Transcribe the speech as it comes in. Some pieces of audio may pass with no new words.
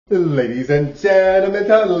Ladies and gentlemen,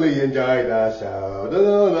 totally enjoy the show.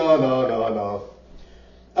 No.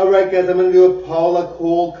 Alright guys, I'm going to do a Paula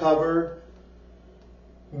Cole cover.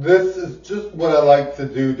 This is just what I like to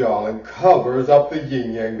do, darling. Covers up the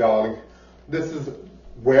yin yang, darling. This is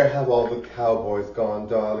Where Have All the Cowboys Gone,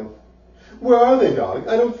 darling? Where are they, darling?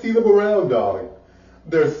 I don't see them around, darling.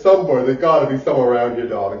 They're somewhere. They gotta be somewhere around here,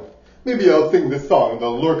 darling. Maybe I'll sing this song and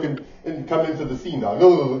they'll lurk and come into the scene, darling.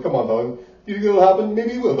 No, come on, darling. You think it'll happen?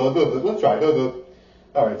 Maybe it will. Let's try.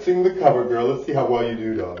 Alright, sing the cover, girl. Let's see how well you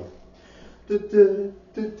do, darling.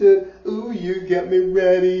 Ooh, you get me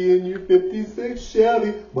ready in your 56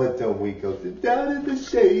 Chevy. Why don't we go sit down in the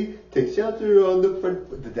shade? Take shelter on the front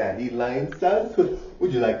with the dandelion side.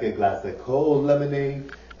 Would you like a glass of cold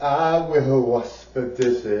lemonade? I will wash the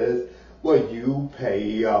dishes while you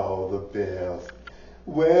pay all the bills.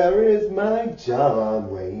 Where is my John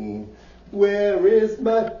Wayne? Where is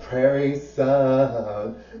my prairie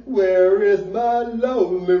son? Where is my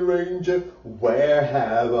lonely ranger? Where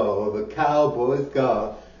have all the cowboys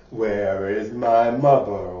gone? Where is my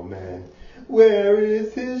Marlboro man? Where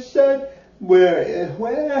is his shirt? Where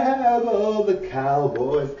have all the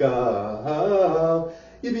cowboys gone?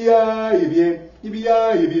 Yippee-yi,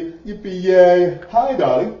 yippee-yi, yippee-yi. Hi,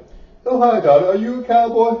 darling. Oh, hi, darling. Are you a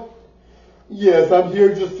cowboy? Yes, I'm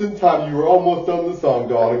here just in time. You were almost done the song,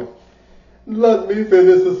 darling. Let me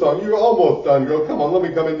finish the song. You're almost done, girl. Come on, let me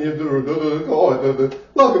come in here.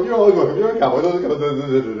 Welcome, you're always welcome. You're a cowboy.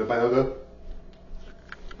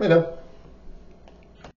 Bye now.